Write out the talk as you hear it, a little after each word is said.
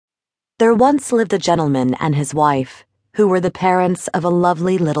There once lived a gentleman and his wife, who were the parents of a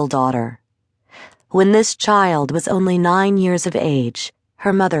lovely little daughter. When this child was only 9 years of age,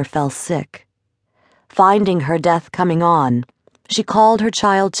 her mother fell sick. Finding her death coming on, she called her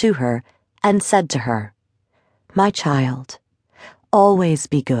child to her and said to her, "My child, always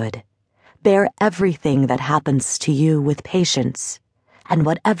be good. Bear everything that happens to you with patience, and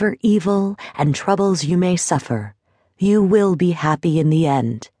whatever evil and troubles you may suffer, you will be happy in the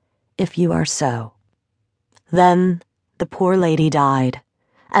end, if you are so." Then the poor lady died,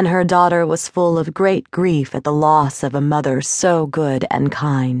 and her daughter was full of great grief at the loss of a mother so good and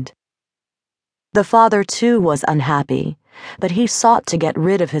kind. The father, too, was unhappy, but he sought to get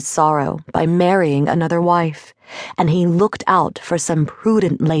rid of his sorrow by marrying another wife, and he looked out for some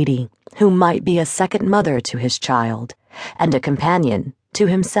prudent lady who might be a second mother to his child and a companion to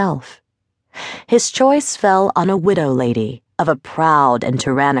himself. His choice fell on a widow lady of a proud and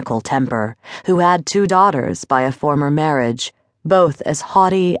tyrannical temper, who had 2 daughters by a former marriage, both as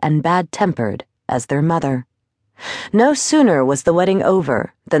haughty and bad-tempered as their mother. No sooner was the wedding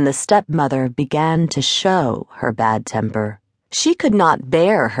over than the stepmother began to show her bad temper. She could not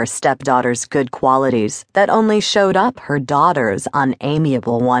bear her stepdaughter's good qualities that only showed up her daughter's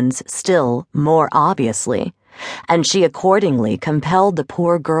unamiable ones still more obviously, and she accordingly compelled the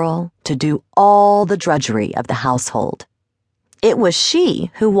poor girl to do all the drudgery of the household. It was she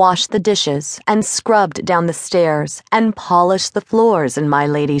who washed the dishes and scrubbed down the stairs and polished the floors in my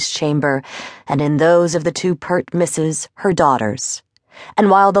lady's chamber and in those of the 2 pert misses, her daughters. And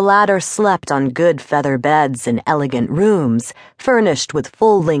while the latter slept on good feather beds in elegant rooms, furnished with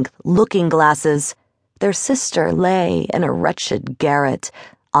full-length looking-glasses, their sister lay in a wretched garret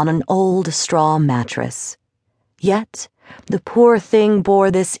on an old straw mattress. Yet the poor thing bore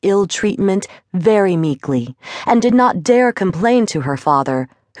this ill treatment very meekly, and did not dare complain to her father,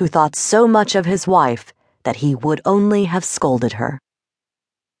 who thought so much of his wife that he would only have scolded her.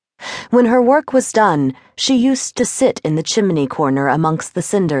 When her work was done, she used to sit in the chimney corner amongst the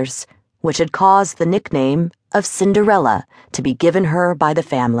cinders, which had caused the nickname of Cinderella to be given her by the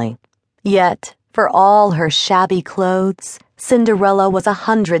family. Yet, for all her shabby clothes, Cinderella was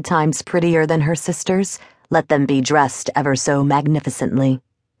 100 times prettier than her sisters, let them be dressed ever so magnificently.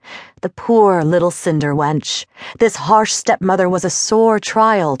 The poor little cinder wench, this harsh stepmother was a sore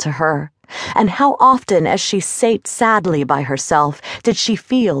trial to her, and how often as she sate sadly by herself did she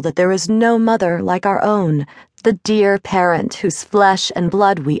feel that there is no mother like our own, the dear parent whose flesh and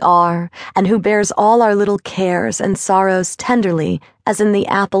blood we are, and who bears all our little cares and sorrows tenderly as in the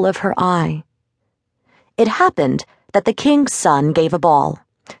apple of her eye. It happened that the king's son gave a ball,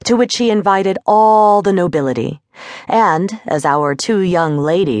 to which he invited all the nobility, and, as our 2 young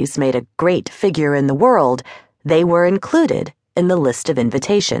ladies made a great figure in the world, they were included in the list of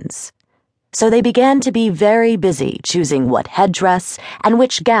invitations. So they began to be very busy choosing what headdress and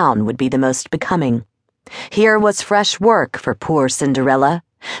which gown would be the most becoming. Here was fresh work for poor Cinderella,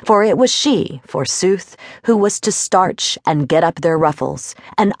 for it was she, forsooth, who was to starch and get up their ruffles,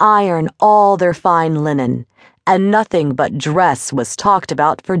 and iron all their fine linen, and nothing but dress was talked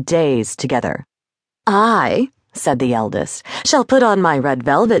about for days together. "I," said the eldest, "shall put on my red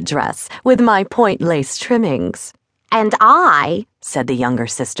velvet dress with my point lace trimmings." "And I," said the younger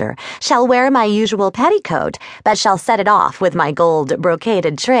sister, "shall wear my usual petticoat, but shall set it off with my gold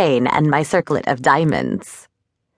brocaded train and my circlet of diamonds."